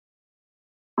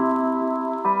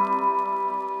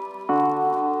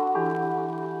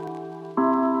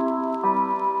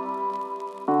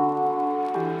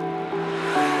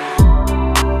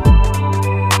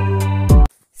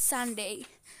Sunday.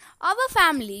 Our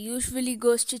family usually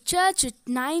goes to church at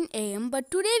 9 a.m., but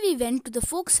today we went to the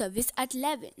folk service at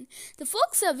 11. The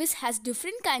folk service has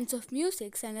different kinds of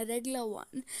music than a regular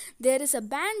one. There is a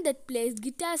band that plays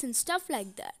guitars and stuff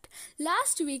like that.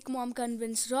 Last week, Mom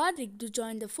convinced Roderick to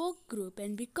join the folk group,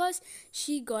 and because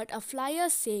she got a flyer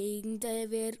saying they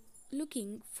were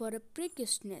looking for a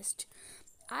percussionist.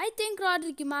 I think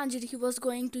Roderick imagined he was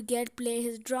going to get play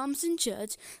his drums in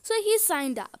church, so he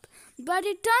signed up. But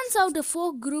it turns out the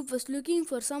folk group was looking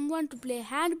for someone to play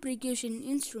hand percussion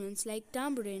instruments like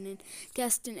tambourine and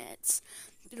castanets.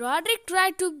 Roderick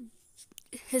tried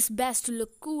his best to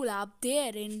look cool up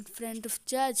there in front of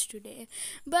church today,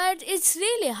 but it's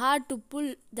really hard to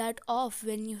pull that off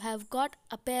when you have got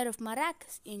a pair of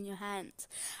maracas in your hands.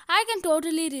 I can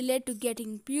totally relate to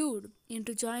getting pulled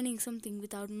into joining something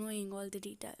without knowing all the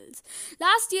details.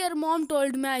 Last year, Mom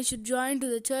told me I should join to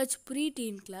the church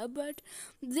preteen club, but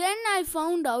then I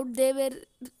found out they were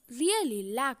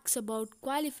really lax about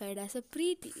qualified as a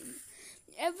preteen.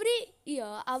 Every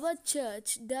year, our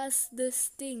church does this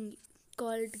thing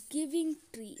called Giving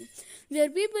Tree, where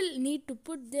people need to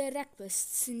put their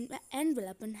requests in an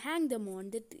envelope and hang them on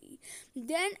the tree.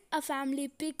 Then a family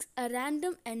picks a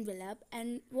random envelope,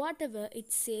 and whatever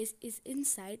it says is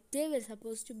inside, they were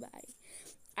supposed to buy.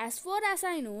 As far as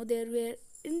I know, there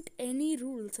weren't any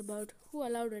rules about who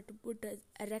allowed her to put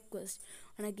a request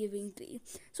on a giving tree.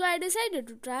 So I decided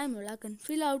to try my luck and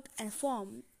fill out a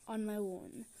form on my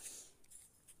own.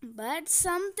 But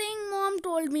something Mom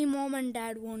told me Mom and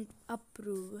Dad won't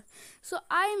approve. So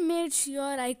I made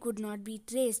sure I could not be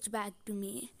traced back to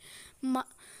me.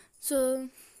 So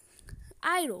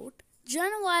I wrote,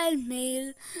 Genuine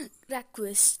mail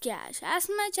request cash. As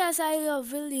much as I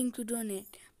am willing to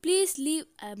donate, please leave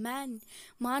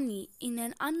money in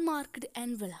an unmarked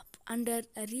envelope under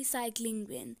a recycling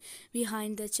bin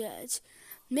behind the church.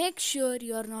 Make sure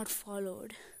you are not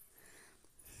followed.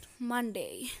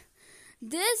 Monday.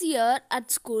 This year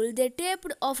at school, they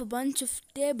taped off a bunch of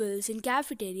tables in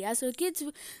cafeteria so kids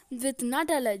with nut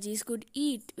allergies could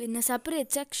eat in a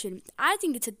separate section. I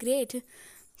think it's great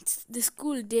the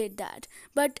school did that,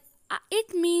 but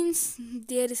it means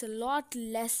there is a lot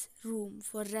less room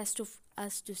for rest of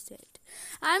us to sit.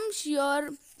 I'm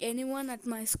sure anyone at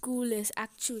my school is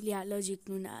actually allergic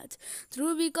to nuts.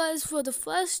 True, because for the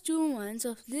first 2 months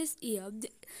of this year,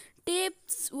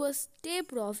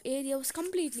 taped off area was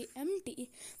completely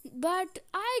empty, but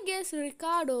I guess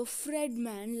Ricardo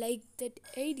Fredman liked that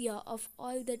idea of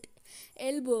all that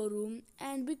elbow room,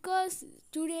 and because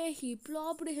today he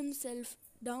plopped himself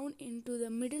down into the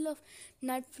middle of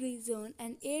nut-free zone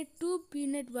and ate 2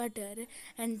 peanut butter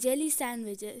and jelly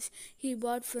sandwiches he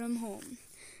bought from home.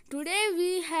 Today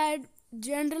we had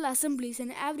general assemblies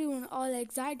and everyone all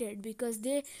excited because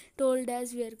they told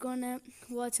us we're gonna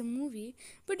watch a movie,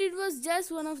 but it was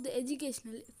just one of the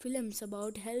educational films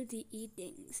about healthy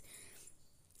eatings.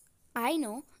 I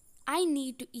know I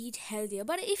need to eat healthier,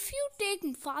 but if you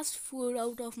take fast food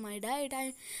out of my diet,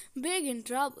 I'm big in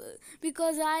trouble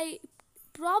because I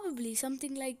probably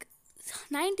something like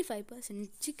 95%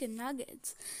 chicken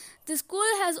nuggets. The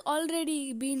school has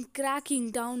already been cracking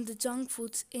down the junk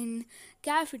foods in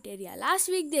cafeteria. Last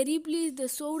week they replaced the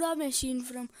soda machine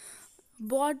from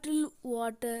bottled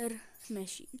water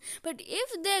machine. But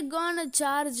if they're gonna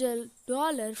charge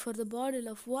 $1 for the bottle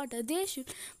of water, they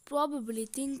should probably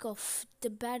think of the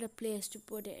better place to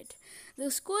put it.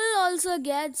 The school also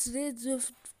gets rid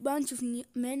of bunch of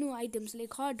menu items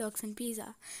like hot dogs and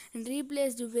pizza and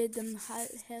replaced with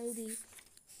healthy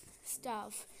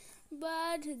stuff.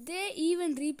 But they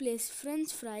even replaced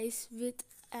French fries with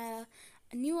a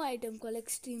new item called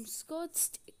extreme scotch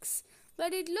sticks.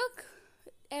 But it took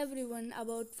everyone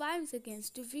about 5 seconds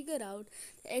to figure out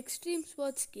the extreme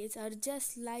sports kits are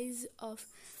just slices of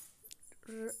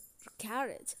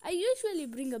carrots. I usually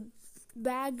bring a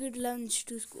bagged lunch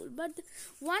to school, but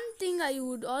one thing I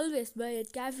would always buy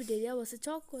at cafeteria was a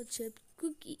chocolate chip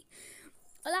cookie.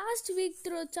 Last week,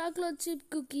 chocolate chip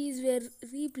cookies were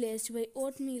replaced by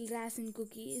oatmeal raisin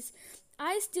cookies.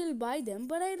 I still buy them,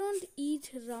 but I don't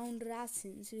eat round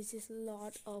raisins, which is a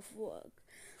lot of work.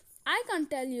 I can't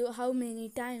tell you how many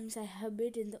times I have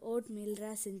bitten the oatmeal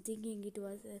raisin thinking it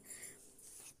was a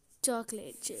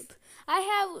chocolate chip. I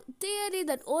have theory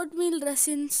that oatmeal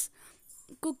raisins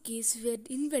cookies were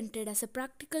invented as a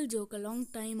practical joke a long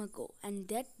time ago and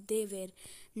that they were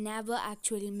never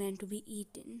actually meant to be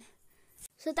eaten.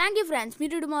 So thank you friends.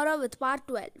 Meet you tomorrow with part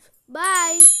 12.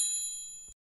 Bye.